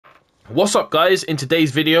What's up guys, in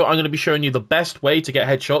today's video I'm going to be showing you the best way to get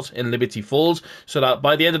headshots in Liberty Falls so that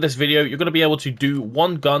by the end of this video you're going to be able to do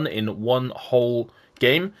one gun in one whole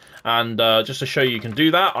game. And just to show you can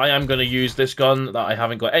do that, I am going to use this gun that I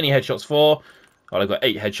haven't got any headshots for. Well, I've got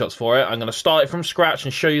 8 headshots for it. I'm going to start it from scratch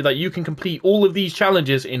and show you that you can complete all of these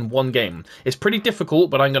challenges in one game. It's pretty difficult,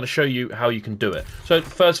 but I'm going to show you how you can do it. So the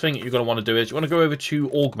first thing you're going to want to do is you want to go over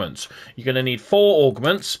to augments. You're going to need 4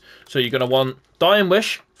 augments. So you're going to want Dying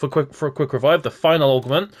Wish for a quick revive, the final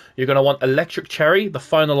augment. You're going to want Electric Cherry, the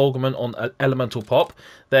final augment on Elemental Pop.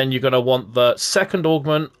 Then you're going to want the second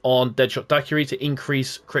augment on Deadshot Daiquiri to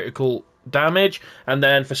increase critical damage. And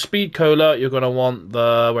then for Speed Cola, you're going to want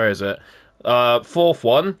the, where is it? Fourth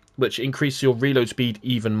one, which increases your reload speed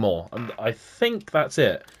even more. And I think that's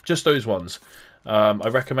it. Just those ones. I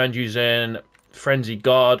recommend using Frenzy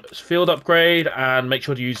Guard field upgrade, and make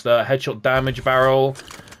sure to use the headshot damage barrel,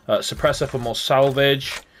 suppressor for more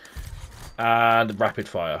salvage, and rapid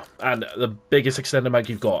fire, and the biggest extended mag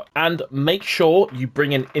you've got. And make sure you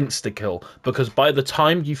bring in insta-kill, because by the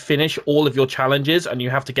time you finish all of your challenges and you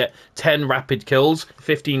have to get 10 rapid kills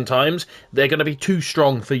 15 times, they're going to be too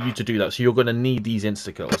strong for you to do that, so you're going to need these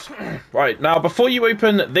insta-kills. Right, now before you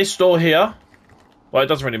open this door here, well, it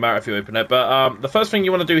doesn't really matter if you open it, but the first thing you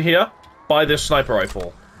want to do here, buy this sniper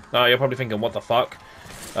rifle. Now you're probably thinking, what the fuck?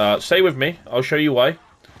 Stay with me, I'll show you why.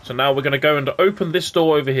 So now we're going to go and open this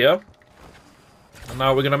door over here. And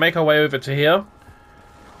now we're going to make our way over to here.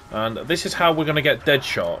 And this is how we're going to get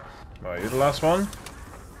Deadshot. Right, the last one.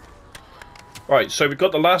 Right, so we've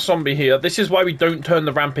got the last zombie here. This is why we don't turn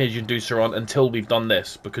the Rampage Inducer on until we've done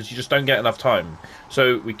this, because you just don't get enough time.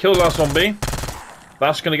 So we kill the last zombie.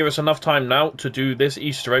 That's going to give us enough time now to do this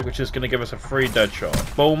Easter egg, which is going to give us a free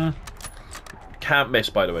Deadshot. Boom. Can't miss,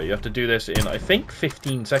 by the way. You have to do this in, I think,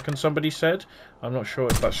 15 seconds, somebody said. I'm not sure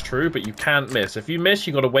if that's true, but you can't miss. If you miss,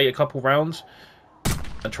 you've got to wait a couple rounds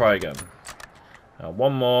and try again.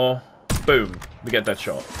 One more. Boom. We get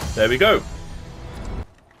Deadshot. There we go.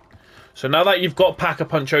 So now that you've got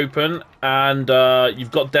Pack-a-Punch open and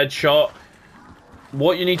you've got Deadshot,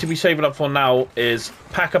 what you need to be saving up for now is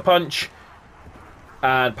Pack-a-Punch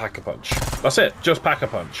and Pack-a-Punch. That's it. Just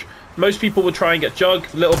Pack-a-Punch. Most people would try and get Jug,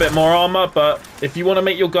 a little bit more armor, but if you want to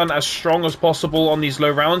make your gun as strong as possible on these low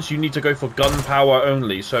rounds, you need to go for gun power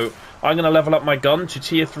only. So I'm going to level up my gun to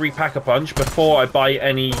tier 3 Pack-a-Punch before I buy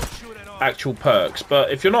any actual perks.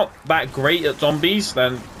 But if you're not that great at zombies,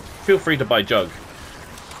 then feel free to buy Jug.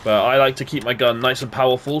 But I like to keep my gun nice and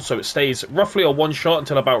powerful, so it stays roughly a one-shot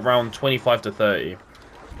until about round 25 to 30.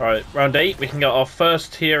 Alright, round 8, we can get our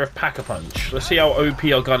first tier of Pack-a-Punch. Let's see how OP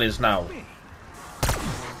our gun is now.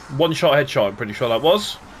 One-shot headshot, I'm pretty sure that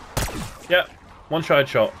was. Yep, one-shot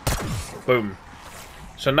headshot. Boom.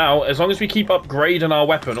 So now, as long as we keep upgrading our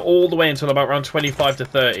weapon all the way until about round 25 to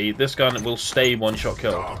 30, this gun will stay one-shot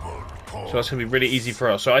kill. So that's going to be really easy for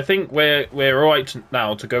us. So I think we're alright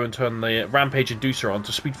now to go and turn the Rampage Inducer on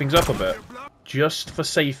to speed things up a bit. Just for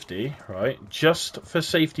safety, right? Just for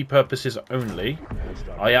safety purposes only,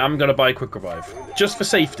 I am going to buy Quick Revive. Just for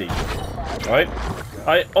safety, right?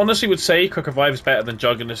 I honestly would say Quick Revive is better than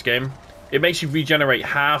Jug in this game. It makes you regenerate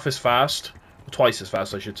half as fast. Twice as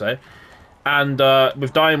fast, I should say. And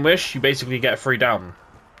with Dying Wish, you basically get a free down.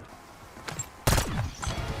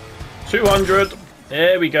 200.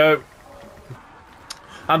 There we go.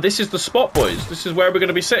 And this is the spot, boys. This is where we're going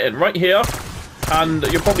to be sitting, right here. And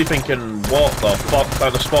you're probably thinking, what the fuck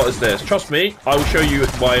kind of spot is this? Trust me, I will show you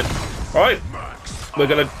why. Alright, we're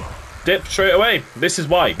going to dip straight away. This is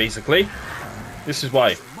why, basically. This is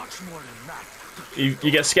why. You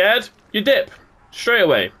get scared, you dip. Straight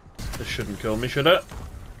away. This shouldn't kill me, should it?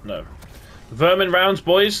 No. Vermin rounds,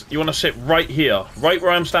 boys, you want to sit right here. Right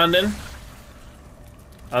where I'm standing.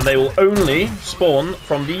 And they will only spawn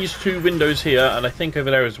from these 2 windows here, and I think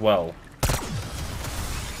over there as well.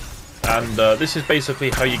 And this is basically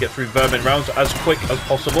how you get through Vermin rounds as quick as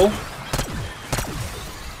possible.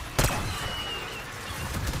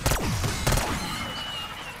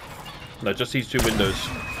 No, just these 2 windows.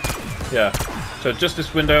 Yeah. So just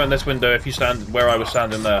this window and this window if you stand where I was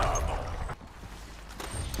standing there.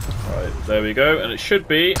 Alright, there we go. And it should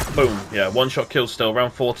be, boom, yeah, one-shot kill still,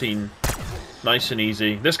 round 14. Nice and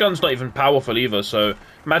easy. This gun's not even powerful either, so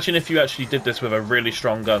imagine if you actually did this with a really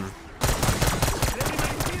strong gun.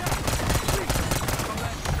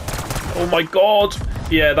 Oh my god!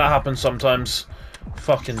 Yeah, that happens sometimes.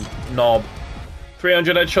 Fucking knob.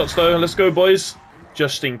 300 headshots though, let's go boys.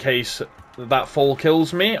 Just in case that fall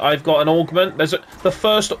kills me, I've got an augment. The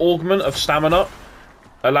first augment of stamina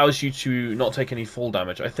allows you to not take any fall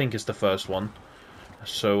damage. I think it's the first one.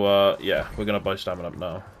 So, yeah, we're gonna buy stamina up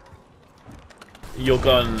now. your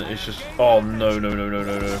gun is just... Oh, no, no, no, no,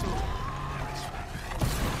 no, no.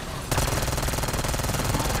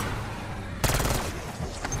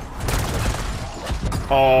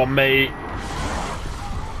 Oh, mate.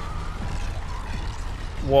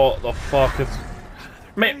 What the fuck is...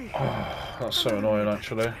 Mate... Oh, that's so annoying,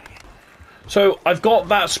 actually. So, I've got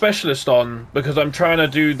that specialist on because I'm trying to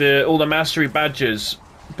do all the mastery badges.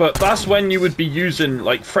 But that's when you would be using,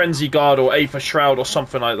 like, Frenzy Guard or Aether Shroud or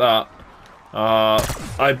something like that.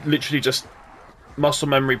 I literally just muscle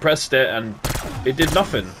memory pressed it and it did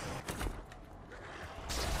nothing.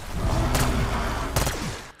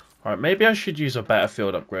 Alright, maybe I should use a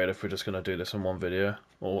Battlefield upgrade if we're just going to do this in one video.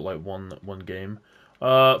 Or, like, one game.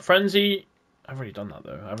 Frenzy... I've already done that,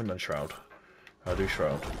 though. I haven't done Shroud. I'll do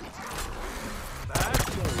Shroud.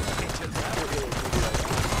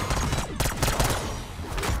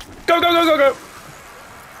 Go, go, go, go, go!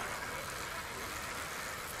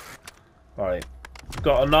 Alright.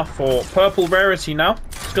 Got enough for purple rarity now.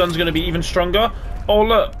 This gun's going to be even stronger. Oh,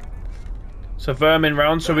 look. It's a vermin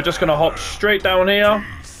round, so we're just going to hop straight down here.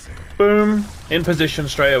 Boom. In position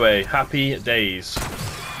straight away. Happy days.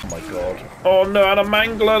 Oh my god. Oh no, and a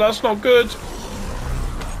mangler. That's not good.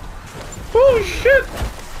 Oh shit.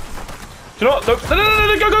 Do you know what? No, no, no,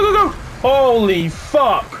 no, go, go, go, go. Holy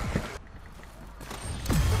fuck.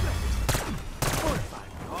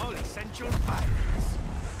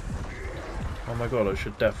 Oh my god, I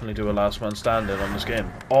should definitely do a last man standing on this game.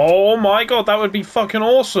 Oh my god, that would be fucking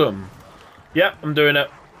awesome. Yep, I'm doing it.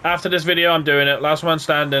 After this video, I'm doing it. Last man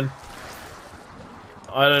standing.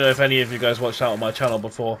 I don't know if any of you guys watched that on my channel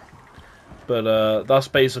before. But that's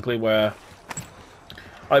basically where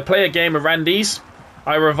I play a game of Randy's.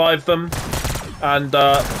 I revive them. And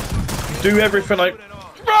do everything like...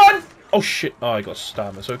 Run! Oh shit. Oh, I got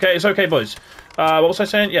stabbed. It's okay. It's okay, boys. What was I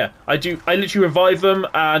saying? Yeah, I literally revive them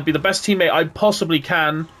and be the best teammate I possibly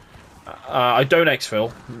can. I don't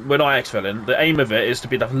exfil. We're not exfilling. The aim of it is to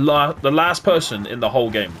be the last person in the whole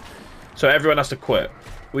game. So everyone has to quit.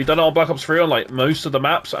 We done it on Black Ops 3 on like most of the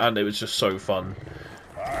maps, and it was just so fun.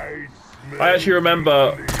 I actually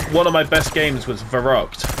remember one of my best games was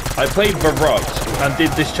Verruckt. I played Verruckt and did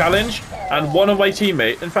this challenge, and one of my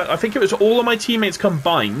teammates, in fact, I think it was all of my teammates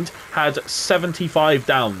combined, had 75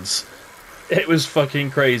 downs. It was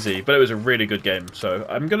fucking crazy, but it was a really good game, so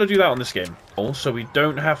I'm going to do that on this game. Also, we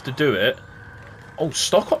don't have to do it. Oh,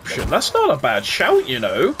 stock option. That's not a bad shout, you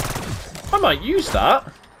know. I might use that.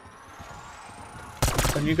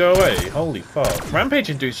 And you go away. Holy fuck. Rampage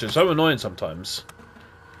Inducer is so annoying sometimes.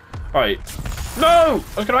 Alright. No!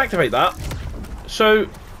 I was going to activate that. So,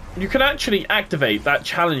 you can actually activate that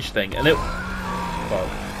challenge thing, and it... Well,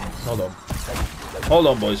 hold on. Hold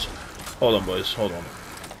on, boys. Hold on, boys. Hold on.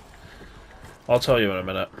 I'll tell you in a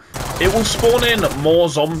minute. It will spawn in more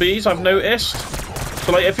zombies, I've noticed.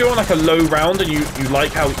 So, like, if you're on, like, a low round and you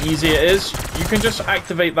like how easy it is, you can just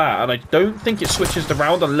activate that. And I don't think it switches the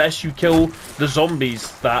round unless you kill the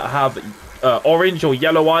zombies that have orange or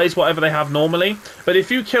yellow eyes, whatever they have normally. But if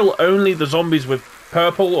you kill only the zombies with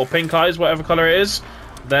purple or pink eyes, whatever color it is,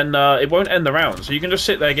 then it won't end the round. So you can just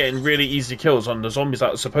sit there getting really easy kills on the zombies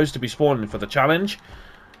that are supposed to be spawning for the challenge.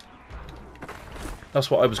 That's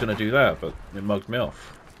what I was going to do there, but it mugged me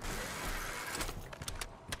off.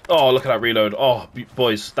 Oh, look at that reload. Oh,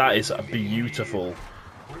 boys, that is beautiful.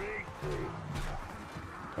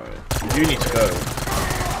 Right, you need to go.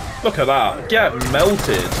 Look at that. Get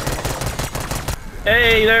melted.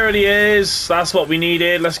 Hey, there it is. That's what we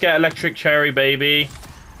needed. Let's get Electric Cherry, baby.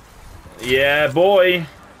 Yeah, boy.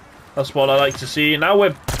 That's what I like to see. Now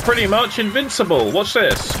we're pretty much invincible. Watch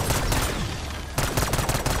this.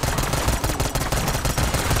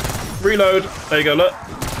 Reload. There you go, look.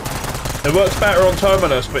 It works better on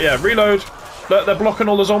Terminus, but yeah, reload. Look, they're blocking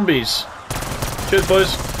all the zombies. Cheers,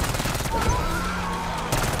 boys.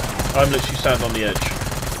 I'm literally standing on the edge.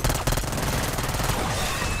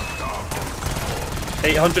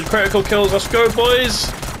 800 critical kills. Let's go,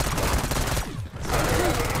 boys.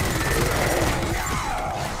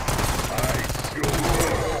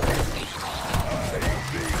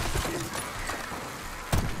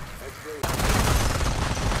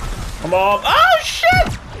 Come on. Oh,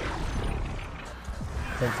 shit!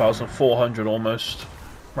 1,400 almost.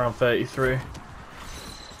 Around 33.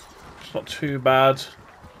 It's not too bad.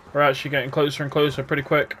 We're actually getting closer and closer pretty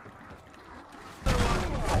quick.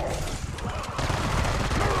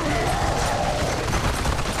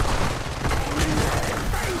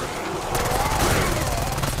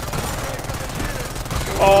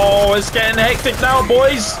 Oh, it's getting hectic now,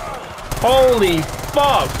 boys. Holy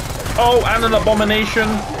fuck. Oh, and an abomination.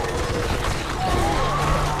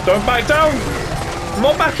 Don't back down. I'm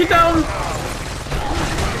not backing down.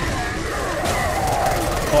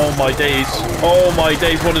 Oh my days. Oh my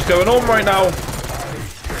days. What is going on right now?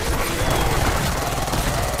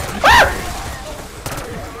 Ah!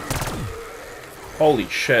 Holy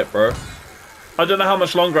shit, bro. I don't know how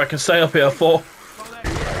much longer I can stay up here for.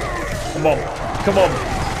 Come on. Come on.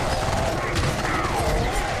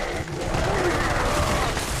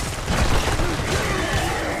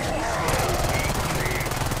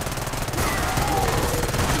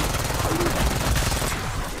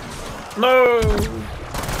 No!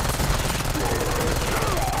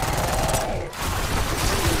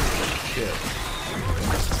 Shit.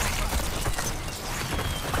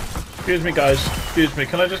 Excuse me, guys. Excuse me.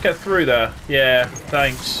 Can I just get through there? Yeah,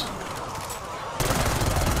 thanks.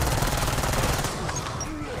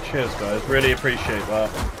 Cheers, guys. Really appreciate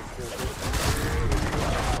that.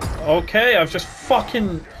 Okay, I've just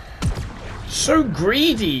fucking... So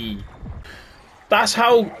greedy. That's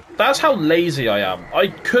how lazy I am. I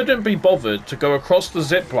couldn't be bothered to go across the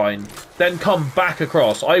zip line, then come back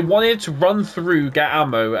across. I wanted to run through, get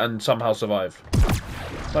ammo, and somehow survive.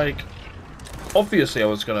 Like, obviously I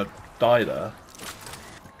was gonna die there.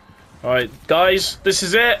 Alright, guys, this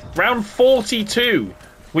is it. Round 42.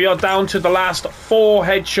 We are down to the last 4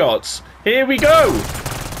 headshots. Here we go!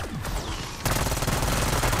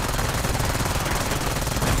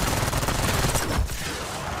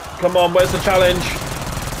 Come on, where's the challenge?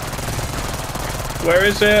 Where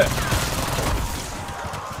is it?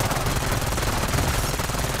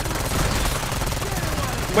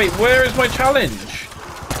 Wait, where is my challenge?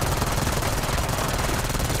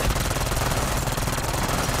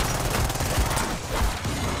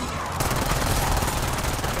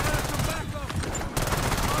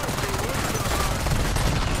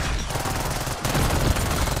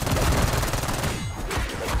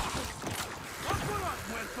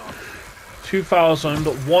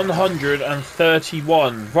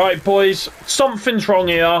 2,131. Right, boys, something's wrong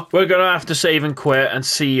here. We're gonna have to save and quit and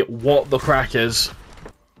see what the crack is.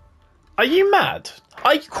 Are you mad?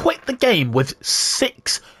 I quit the game with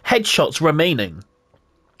 6 headshots remaining.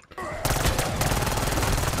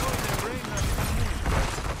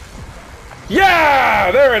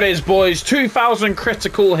 Yeah! There it is, boys. 2,000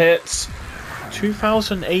 critical hits.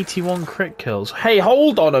 2,081 crit kills. Hey,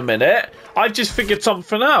 hold on a minute. I've just figured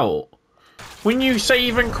something out. When you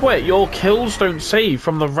save and quit, your kills don't save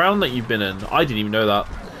from the round that you've been in. I didn't even know that.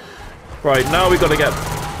 Right, now we got to get...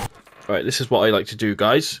 Right, this is what I like to do,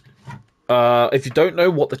 guys. If you don't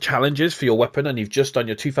know what the challenge is for your weapon and you've just done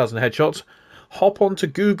your 2,000 headshots, hop onto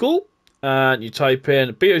Google and you type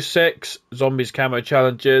in BO6 Zombies Camo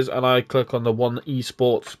Challenges, and I click on the one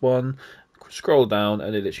esports one. Scroll down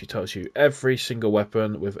and it literally tells you every single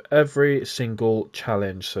weapon with every single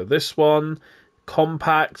challenge. So this one,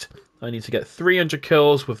 compact... I need to get 300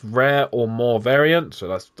 kills with rare or more variant. So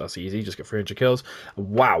that's easy. Just get 300 kills.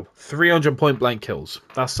 Wow. 300 point blank kills.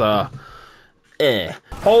 That's, Hold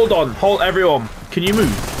on. Hold, everyone. Can you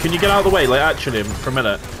move? Can you get out of the way? Like, actually, for a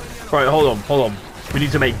minute. Right, hold on. Hold on. We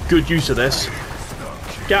need to make good use of this.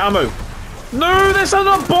 Get ammo. No, there's an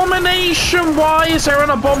abomination. Why is there an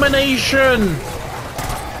abomination?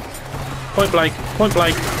 Point blank. Point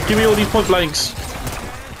blank. Give me all these point blanks.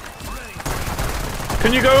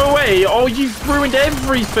 Can you go away? Oh, you've ruined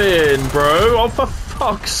everything, bro. Oh, for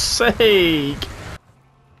fuck's sake.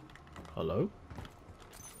 Hello?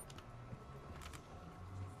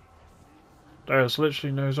 There's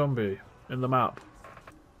literally no zombie in the map.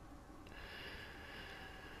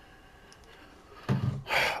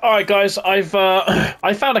 Alright, guys. I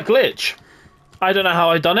found a glitch. I don't know how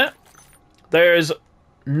I done it. There's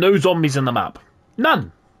no zombies in the map.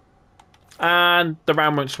 None. And the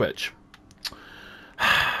round won't switch.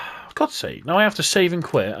 For God's sake, now I have to save and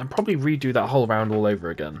quit and probably redo that whole round all over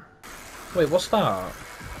again. Wait, what's that?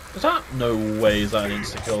 Is that... No way is that an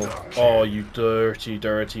insta-kill. Oh, you dirty,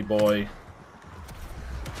 dirty boy.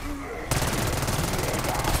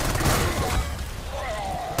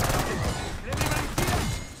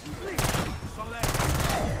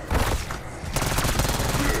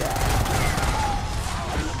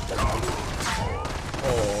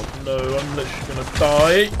 No, I'm literally gonna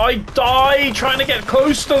die. I die trying to get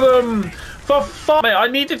close to them. For fuck, mate, I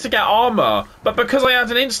needed to get armor, but because I had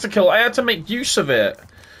an insta-kill, I had to make use of it.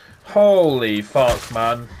 Holy fuck,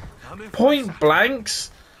 man. Point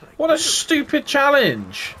blanks? What a stupid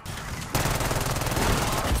challenge.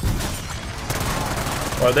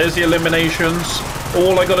 Right, there's the eliminations.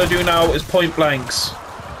 All I gotta do now is point blanks.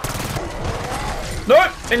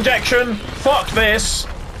 Nope, injection. Fuck this.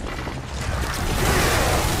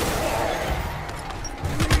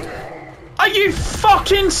 Are you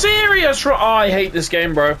fucking serious? Oh, I hate this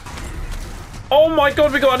game, bro. Oh my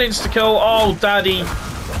god, we got an insta-kill. Oh, daddy.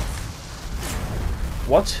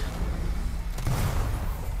 What?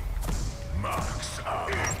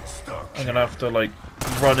 I'm gonna have to, like,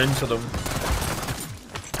 run into them.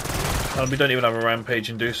 And we don't even have a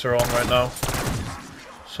rampage inducer on right now.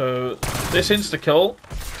 So, this insta-kill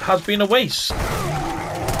has been a waste.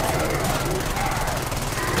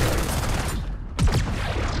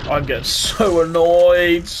 I'm getting so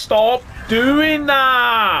annoyed. Stop doing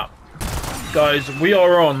that! Guys, we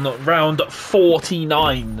are on round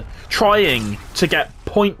 49, trying to get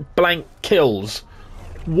point-blank kills.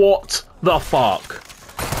 What the fuck?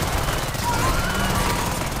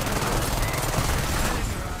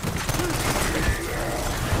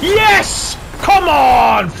 Yes! Come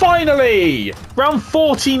on! Finally! Round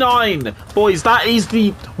 49. Boys, that is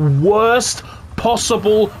the worst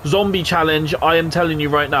possible zombie challenge, I am telling you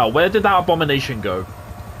right now. Where did that abomination go?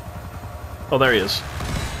 Oh, there he is.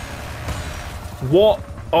 What?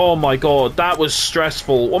 Oh my god, that was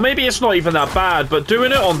stressful. Or maybe it's not even that bad, but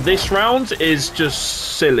doing it on this round is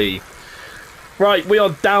just silly. Right, we are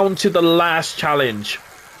down to the last challenge.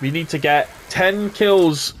 We need to get 10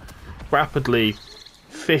 kills rapidly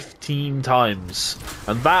 15 times.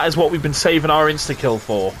 And that is what we've been saving our insta-kill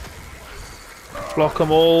for. Block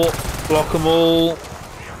them all. Block them all.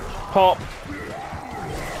 Pop.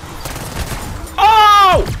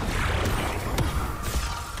 Oh!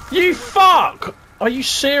 You fuck! Are you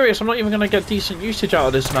serious? I'm not even going to get decent usage out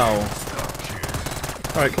of this now.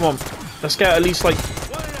 Alright, come on. Let's get at least like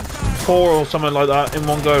 4 or something like that in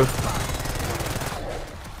one go.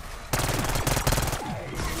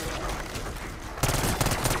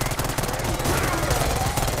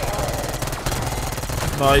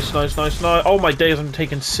 Nice, nice, nice, nice. Oh my days, I'm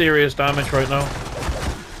taking serious damage right now.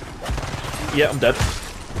 Yeah, I'm dead.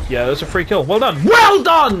 Yeah, that's a free kill. Well done. Well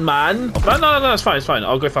done, man! No, no, no, no, it's fine, it's fine.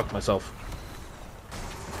 I'll go fuck myself.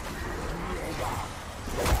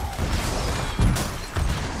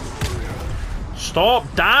 Stop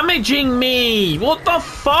damaging me! What the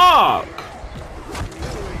fuck?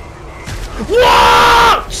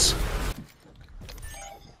 What?!